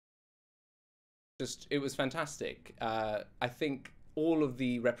It was fantastic. I think all of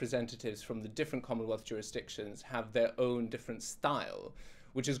the representatives from the different Commonwealth jurisdictions have their own different style,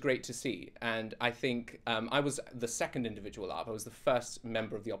 which is great to see. And I think I was the second individual up. I was the first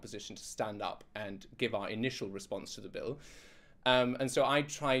member of the opposition to stand up and give our initial response to the bill. And so I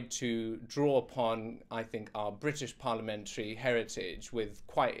tried to draw upon, I think, our British parliamentary heritage with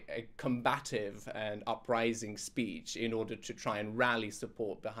quite a combative and uprising speech in order to try and rally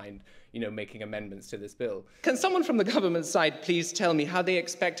support behind, making amendments to this bill. Can someone from the government side please tell me how they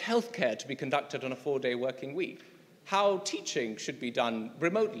expect healthcare to be conducted on a 4-day working week? How teaching should be done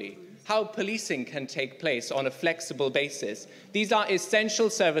remotely? How policing can take place on a flexible basis? These are essential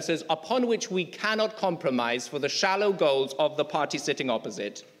services upon which we cannot compromise for the shallow goals of the party sitting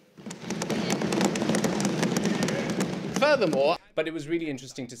opposite. Furthermore, but it was really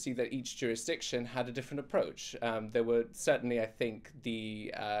interesting to see that each jurisdiction had a different approach. There were certainly, I think,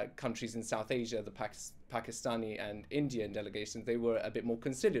 the countries in South Asia, the Pakistani and Indian delegations, they were a bit more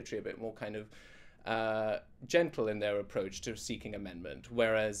conciliatory, a bit more kind of gentle in their approach to seeking amendment,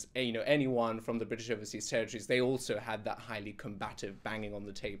 whereas anyone from the British Overseas Territories, they also had that highly combative, banging on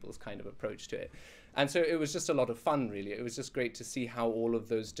the tables kind of approach to it. And so it was just a lot of fun, really. It was just great to see how all of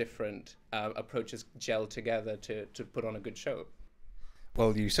those different approaches gel together to put on a good show.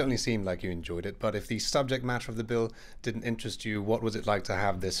 Well, you certainly seemed like you enjoyed it, but if the subject matter of the bill didn't interest you, what was it like to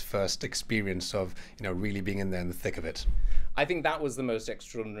have this first experience of, really being in there in the thick of it? I think that was the most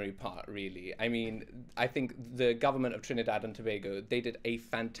extraordinary part, really. I mean, I think the government of Trinidad and Tobago, they did a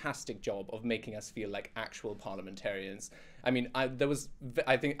fantastic job of making us feel like actual parliamentarians. I mean, I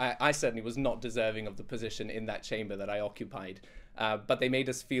think I certainly was not deserving of the position in that chamber that I occupied, but they made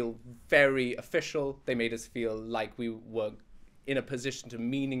us feel very official. They made us feel like we were in a position to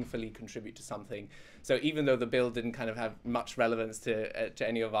meaningfully contribute to something. So even though the bill didn't kind of have much relevance to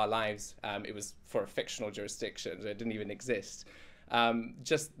any of our lives, it was for a fictional jurisdiction, so it didn't even exist.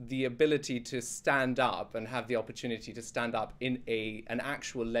 Just the ability to stand up and have the opportunity to stand up in an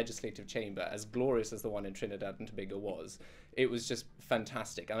actual legislative chamber, as glorious as the one in Trinidad and Tobago was, it was just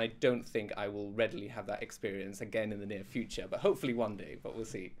fantastic. And I don't think I will readily have that experience again in the near future, but hopefully one day, but we'll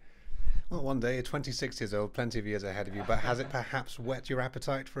see. Well, one day, you're 26 years old, plenty of years ahead of you, but has it perhaps whet your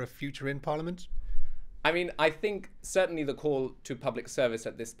appetite for a future in Parliament? I mean, I think certainly the call to public service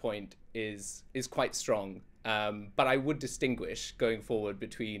at this point is quite strong, but I would distinguish going forward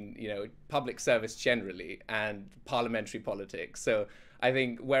between, public service generally and parliamentary politics. So I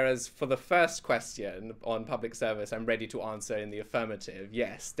think whereas for the first question on public service, I'm ready to answer in the affirmative,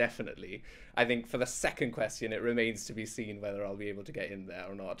 yes, definitely. I think for the second question, it remains to be seen whether I'll be able to get in there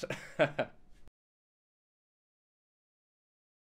or not.